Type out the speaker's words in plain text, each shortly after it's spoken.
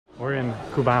We're in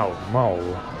Cubao Mall.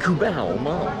 Cubao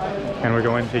Mall. And we're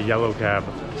going to Yellow Cab.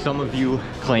 Some of you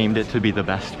claimed it to be the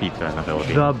best pizza in the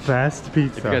Philippines. The best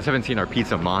pizza. If you guys haven't seen our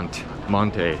Pizza Monte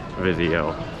video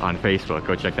on Facebook,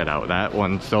 go check that out. That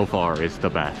one so far is the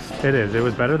best. It is. It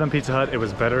was better than Pizza Hut. It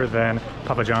was better than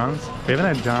Papa John's. We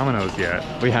haven't had Domino's yet.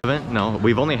 We haven't? No.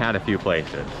 We've only had a few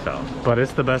places, so. But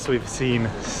it's the best we've seen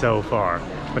so far.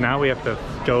 But now we have to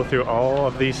go through all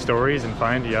of these stories and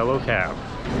find Yellow Cab.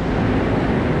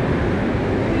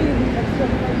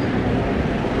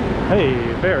 Hey,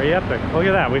 very epic. Look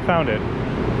at that, we found it.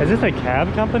 Is this a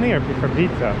cab company or for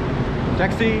pizza?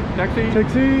 Taxi, taxi.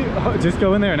 Taxi? Oh, just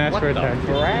go in there and ask for a taxi. What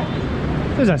the frack?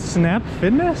 There's a Snap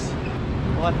Fitness?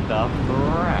 What the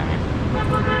frack?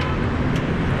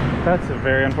 That's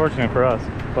very unfortunate for us.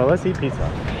 Well, let's eat pizza.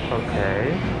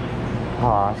 Okay.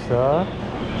 Pasta.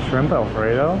 Shrimp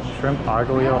Alfredo. Shrimp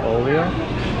aglio olio.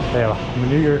 They have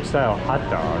New York style hot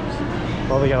dogs.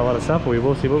 Well, they got a lot of stuff, but we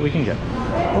will see what we can get.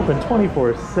 Open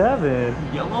 24/7.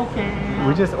 Yellow Cab.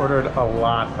 We just ordered a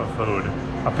lot of food.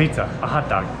 A pizza, a hot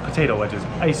dog, potato wedges,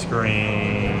 ice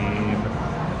cream,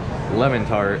 lemon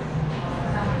tart,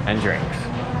 and drinks.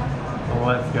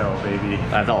 Let's go, baby.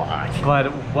 That's a lot.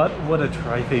 But what would a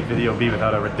Tri-Fate video be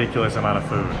without a ridiculous amount of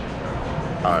food?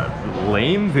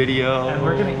 Lame video. And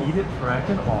we're gonna eat it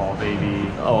frackin' all, baby.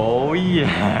 Oh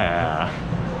yeah.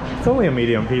 It's only a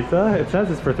medium pizza. It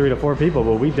says it's for 3 to 4 people,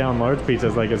 but we down large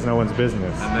pizzas like it's no one's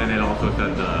business. And then it also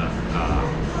said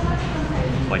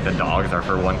like the dogs are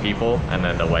for 1 people, and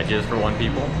then the wedges for 1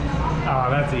 people. Oh,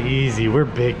 that's easy. We're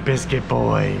big biscuit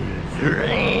boys.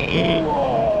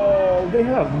 Whoa, they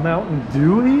have Mountain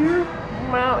Dew here?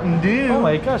 Mountain Dew. Oh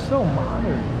my gosh, so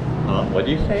modern. What'd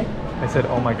you say? I said,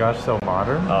 oh my gosh, so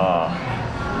modern.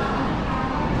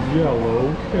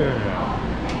 Yellow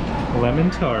Cab. Lemon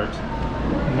tart.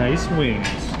 Nice wings.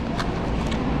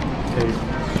 A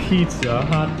pizza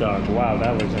hot dog. Wow,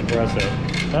 that looks impressive.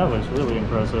 That looks really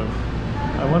impressive.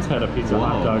 I once had a pizza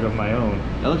hot dog of my own.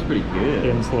 That looks pretty good.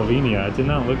 In Slovenia. It did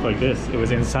not look like this. It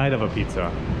was inside of a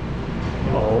pizza.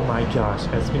 Oh my gosh.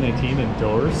 SB19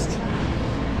 endorsed?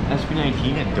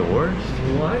 SB19 endorsed?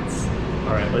 What?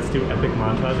 Alright, let's do epic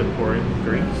montage of pouring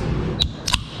drinks.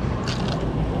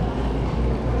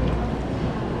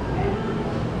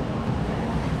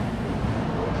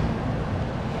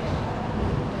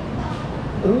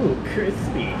 Ooh,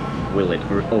 crispy. Will it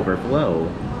overflow?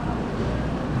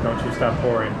 Don't you stop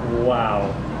pouring.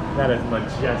 Wow, that is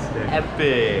majestic.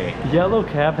 Epic. Yellow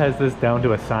Cab has this down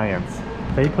to a science.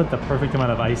 They put the perfect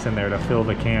amount of ice in there to fill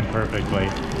the can perfectly.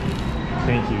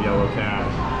 Thank you, Yellow Cab.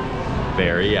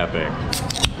 Very epic.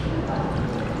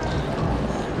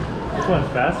 This one's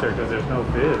faster because there's no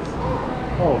fizz.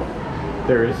 Oh,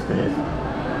 there is fizz.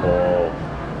 Oh.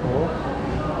 Oh.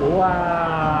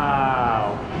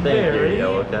 Wow. Thank Very you,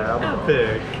 Yellow Cab.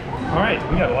 epic. All right,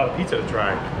 we got a lot of pizza to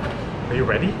try. Are you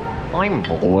ready? I'm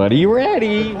bloody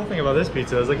ready. The cool thing about this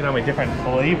pizza is look at how many different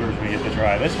flavors we get to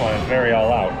try. This one is very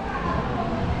all out.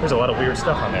 There's a lot of weird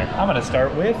stuff on there. I'm gonna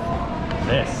start with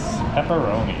this,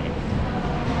 pepperoni.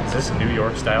 Is this New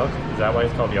York style? Is that why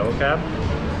it's called Yellow Cab?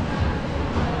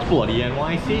 It's bloody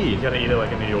NYC. You gotta eat it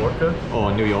like a New Yorker. Oh,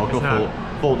 a New Yorker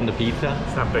folding the pizza.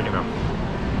 It's not big enough.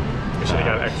 You should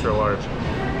have got extra large.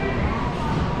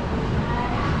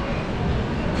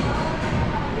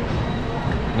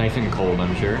 Nice and cold,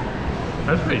 I'm sure.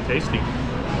 That's pretty tasty.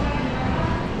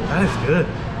 That is good.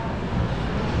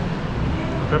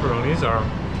 The pepperonis are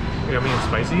yummy and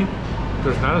spicy.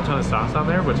 There's not a ton of sauce on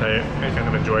there, which I kind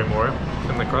of enjoy more.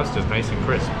 And the crust is nice and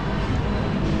crisp.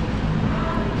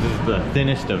 This is the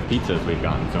thinnest of pizzas we've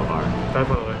gotten so far.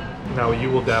 Definitely. Now you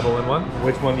will dabble in one.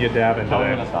 Which one do you dab in today?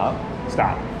 I'm gonna stop.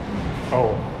 Stop.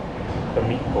 Oh, the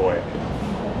meat boy.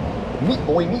 Meat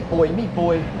boy, meat boy, meat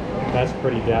boy. That's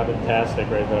pretty dabbin-tastic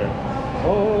right there.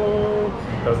 Oh,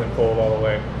 doesn't fold all the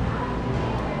way.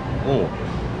 Oh,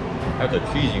 that's a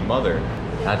cheesy mother.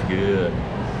 That's good.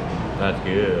 That's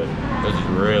good. This is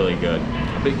really good.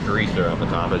 A big greaser on the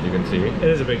top, as you can see. It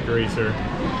is a big greaser.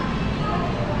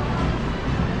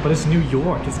 But it's New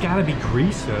York. It's gotta be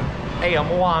greaser. Hey, I'm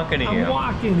walking here. I'm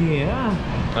walking here.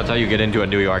 That's how you get into a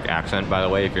New York accent, by the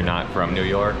way, if you're not from New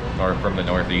York, or from the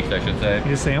Northeast, I should say. You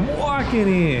just say, I'm walking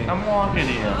here. I'm walking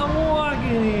here. I'm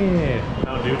walking here.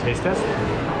 Mountain Dew taste test.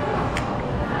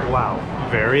 Wow,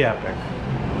 very epic.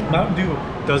 Mountain Dew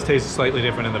does taste slightly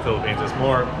different in the Philippines. It's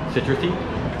more Citrusy?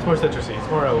 It's more citrusy. It's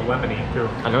more lemony too.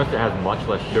 I noticed it has much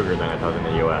less sugar than it does in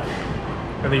the U.S.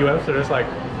 In the U.S., they're just like,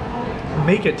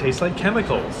 make it taste like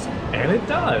chemicals. And it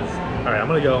does. All right, I'm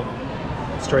gonna go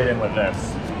straight in with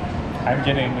this. I'm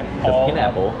getting all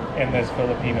pineapple in this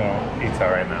Filipino pizza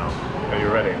right now. Are you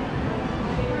ready?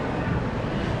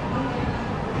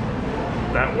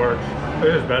 That works.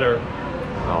 It is better.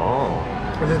 Oh.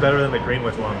 This is better than the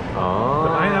Greenwich one. Oh. The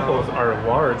pineapples are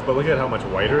large, but look at how much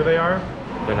whiter they are.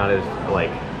 They're not as, like,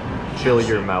 fill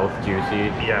your mouth juicy.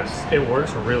 Yes, it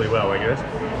works really well, I guess.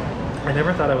 I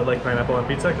never thought I would like pineapple on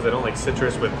pizza because I don't like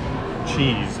citrus with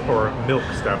cheese or milk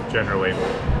stuff generally.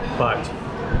 But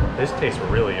this tastes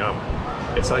really yum.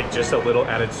 It's like just a little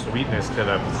added sweetness to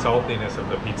the saltiness of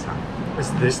the pizza.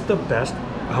 Is this the best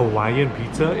Hawaiian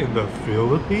pizza in the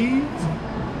Philippines?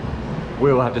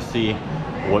 We'll have to see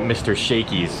what Mr.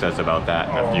 Shakey's says about that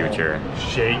in the future.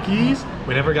 Shakey's?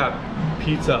 We never got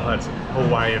Pizza Hut's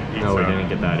Hawaiian pizza. No, we didn't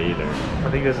get that either.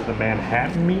 I think this is the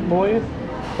Manhattan Meat Boy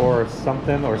or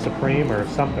something, or Supreme or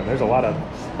something. There's a lot of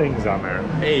things on there.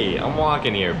 Hey, I'm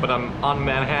walking here, but I'm on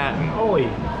Manhattan. Oi,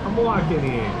 I'm walking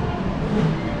here.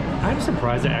 I'm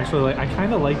surprised that actually, like, I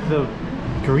kind of like the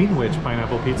Greenwich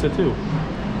pineapple pizza too.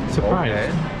 Surprised.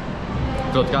 Okay.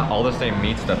 So it's got all the same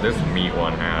meats that this meat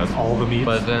one has. All the meats?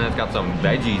 But then it's got some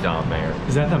veggies on there.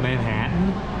 Is that the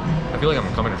Manhattan? I feel like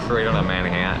I'm coming straight out of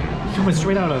Manhattan. Coming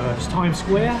straight out of Times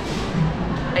Square?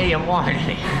 Hey, I'm walking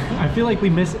here. I feel like we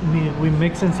mix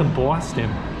in some Boston.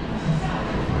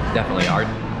 Definitely, our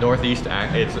Northeast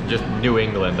it's just New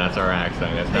England. That's our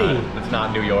accent. It's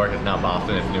not New York. It's not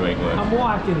Boston. It's New England. I'm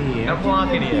walking here. I'm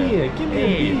walking here. Give me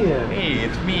a beer. Hey,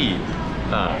 it's me.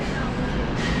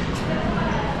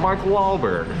 Mark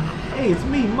Wahlberg. Hey, it's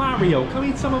me, Mario. Come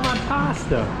eat some of my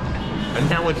pasta. And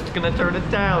now it's gonna turn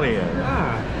Italian.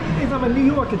 Hey, I'm a New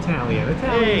York Italian.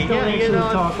 Italians don't actually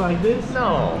talk like this.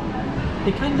 No.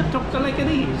 They kind of talk like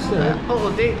this.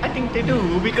 I think they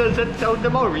do, because that's how the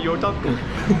Mario talk.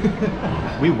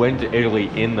 We went to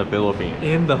Italy in the Philippines.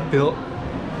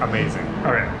 Amazing.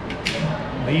 All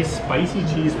right. These spicy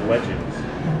cheese wedges.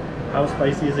 How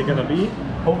spicy is it gonna be?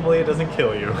 Hopefully it doesn't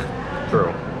kill you.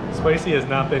 True. Spicy has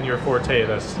not been your forte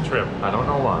this trip. I don't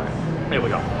know why. Here we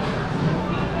go.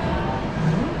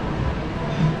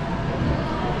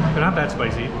 They're not that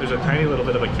spicy. There's a tiny little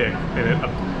bit of a kick in it. A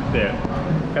bit.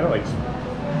 Kind of like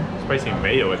spicy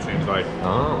mayo, it seems like.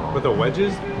 Oh. But the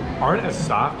wedges aren't as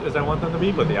soft as I want them to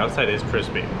be, but the outside is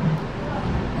crispy.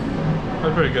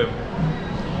 That's pretty good.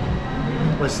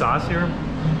 The sauce here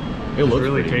It looks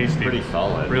really pretty, tasty. Pretty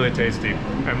solid. Really tasty.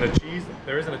 And the cheese,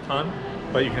 there isn't a ton,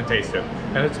 but you can taste it.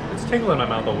 And it's tingling in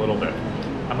my mouth a little bit.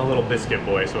 I'm a little biscuit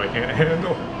boy, so I can't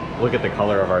handle. Look at the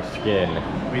color of our skin.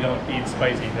 We don't eat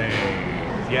spicy things.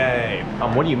 Yay.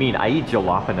 What do you mean? I eat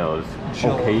jalapenos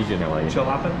occasionally.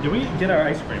 Jalapeno? Do we get our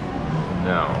ice cream?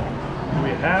 No. Do we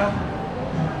have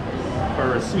a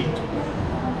receipt?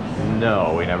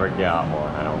 No, we never got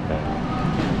one, I don't think.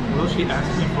 Will she ask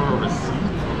me for a receipt?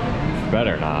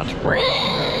 Better not.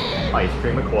 Ice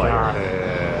cream acquired. Got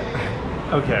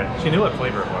it. Okay, she knew what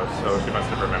flavor it was, so she must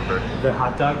have remembered. The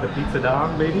hot dog, the pizza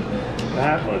dog, baby?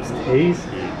 That looks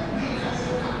tasty.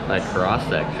 That cross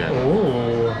section.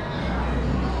 Ooh.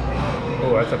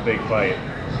 Oh, that's a big bite.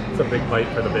 It's a big bite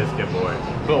for the biscuit boy.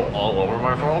 Go all over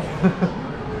myself.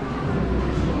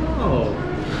 Oh,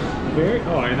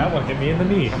 and that one hit me in the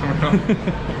knee.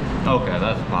 Okay,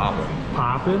 that's popping.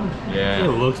 Popping? Yeah. It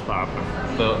looks popping.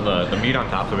 The meat on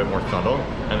top's a bit more subtle,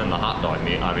 and then the hot dog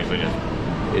meat obviously just...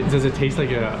 Does it taste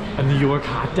like a New York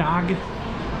hot dog?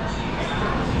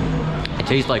 It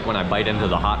tastes like when I bite into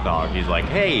the hot dog, he's like,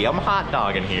 hey, I'm hot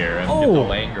dogging here, and gets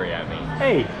all angry at me.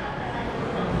 Hey,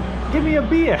 give me a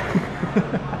beer.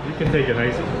 You can take a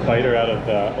nice biter out of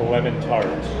the lemon tart.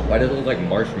 Why does it look like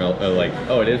marshmallow?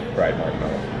 Oh, it is fried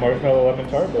marshmallow. Marshmallow lemon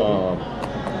tart, baby.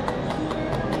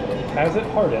 Has it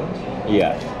hardened?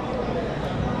 Yes.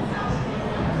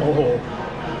 Oh.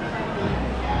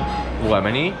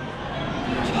 Lemony?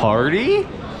 Tarty?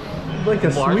 Like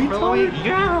a sweet tart?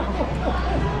 Yeah.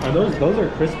 And those are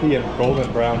crispy and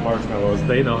golden brown marshmallows.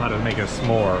 They know how to make a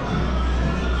s'more.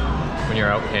 When you're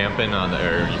out camping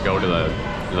or you go to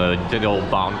the old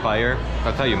bonfire,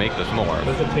 that's how you make the s'more.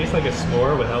 Does it taste like a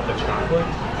s'more without the chocolate?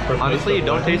 Honestly, you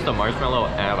don't taste the marshmallow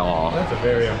at all. That's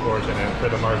very unfortunate for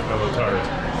the marshmallow tart.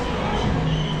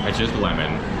 It's just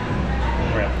lemon.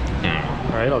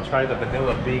 All right, I'll try the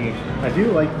vanilla bean. I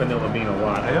do like vanilla bean a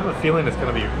lot. I have a feeling it's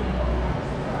gonna be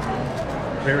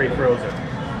very frozen.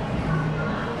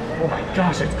 Oh my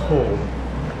gosh, it's cold.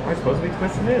 Am I supposed to be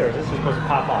twisting it, or is this just supposed to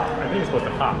pop off? I think it's supposed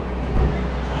to pop.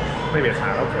 Maybe it's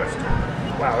not. I'll twist.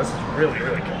 Wow, this is really,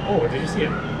 really cool. Oh, did you see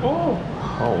it? Oh,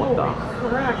 what the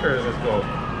crackers is cold.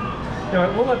 You know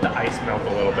what, we'll let the ice melt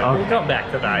a little bit. Okay. We'll come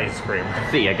back to the ice cream.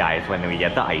 See ya guys when we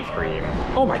get the ice cream.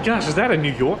 Oh my gosh, is that a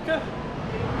New Yorker?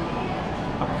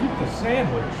 A pizza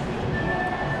sandwich.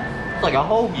 It's like a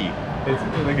hoagie.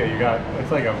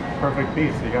 It's like a perfect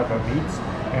piece. You got the meats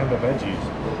and the veggies.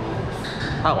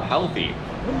 How healthy.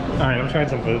 All right, I'm trying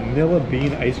some vanilla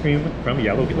bean ice cream from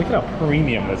Yellow Bean. Look at how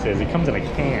premium this is. It comes in a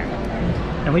can.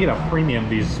 And look at how premium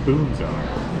these spoons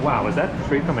are. Wow, is that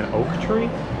straight from an oak tree?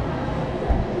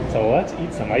 So let's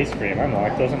eat some ice cream. I'm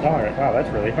lactose intolerant. Wow, that's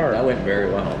really hard. That went very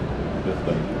well. This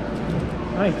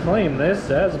thing. I claim this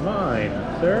as mine,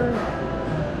 sir.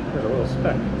 There's a little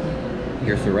speck.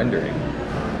 You're surrendering.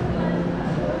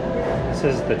 This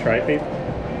is the tri-peep.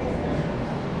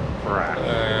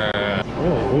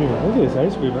 Really weird. Look at this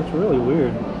ice cream. That's really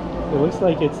weird. It looks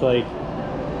like it's like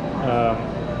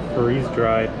freeze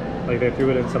dried. Like they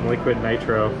threw it in some liquid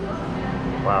nitro.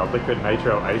 Wow, liquid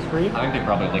nitro ice cream? I think they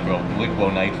probably liquo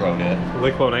nitroed it.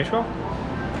 Liquo nitro?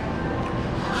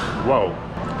 Whoa.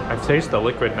 I've tasted the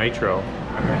liquid nitro.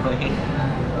 Really?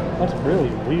 That's really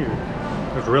weird.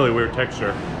 It's really weird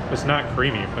texture. It's not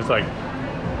creamy. It's like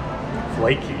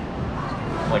flaky.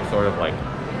 Like sort of like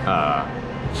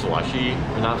slushy,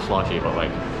 or not slushy, but like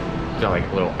is there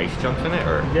like little ice chunks in it,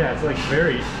 or? Yeah, it's like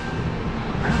very.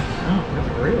 Oh,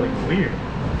 that's really weird.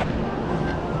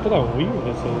 Look at how weird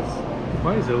this is.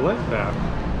 Why is it like that?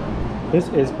 This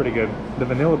is pretty good. The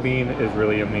vanilla bean is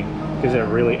really yummy. Gives it a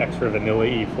really extra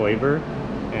vanilla-y flavor,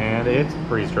 and it's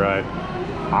freeze-dried.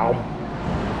 Ow.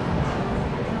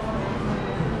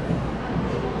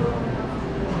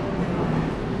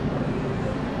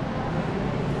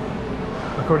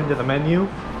 According to the menu,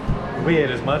 we ate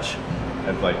as much.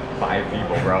 That's like 5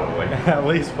 people probably. At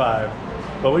least 5.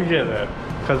 But we did it,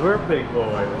 because we're big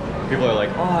boys. People are like,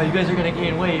 oh, you guys are gonna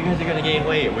gain weight, you guys are gonna gain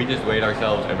weight. We just weighed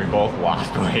ourselves and we both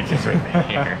lost weight just right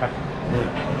there.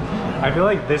 I feel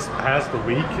like this past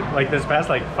week, like this past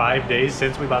like 5 days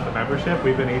since we bought the membership,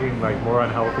 we've been eating like more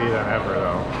unhealthy than ever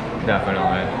though.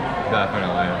 Definitely,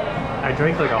 definitely. I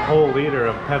drank like a whole liter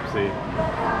of Pepsi.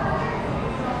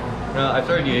 No, I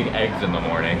started eating eggs in the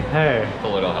morning. Hey. It's a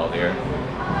little healthier.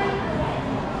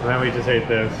 And then we just ate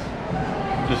this.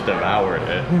 Just devoured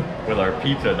it with our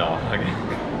pizza dog.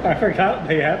 I forgot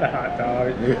they had the hot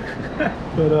dog.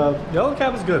 But Yellow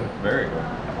Cab is good. Very good.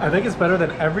 I think it's better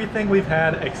than everything we've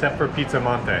had except for Pizza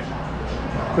Monte.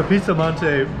 The Pizza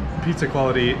Monte pizza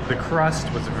quality, the crust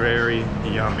was very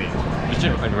yummy. Just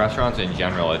in restaurants in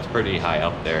general, it's pretty high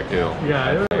up there too.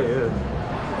 Yeah, it really is.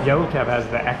 Yellow Cab has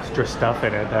the extra stuff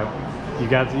in it that you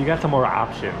got some more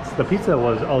options. The pizza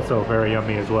was also very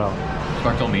yummy as well.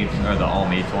 Sparkle meats, or the all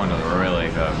meats one, was really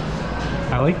good.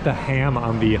 I like the ham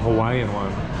on the Hawaiian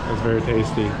one. It was very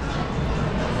tasty.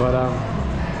 But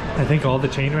I think all the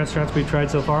chain restaurants we've tried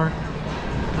so far,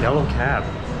 Yellow Cab,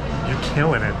 you're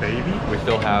killing it, baby. We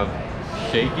still have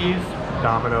Shakey's,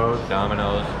 Domino's.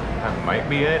 that might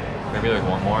be it. Maybe there's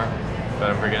one more that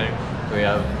I'm forgetting. So we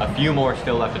have a few more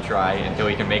still left to try until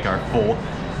we can make our full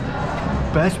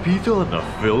best pizza in the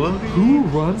Philippines. Who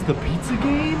runs the pizza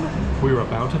game? We're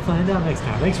about to find out next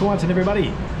time. Thanks for watching,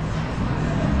 everybody.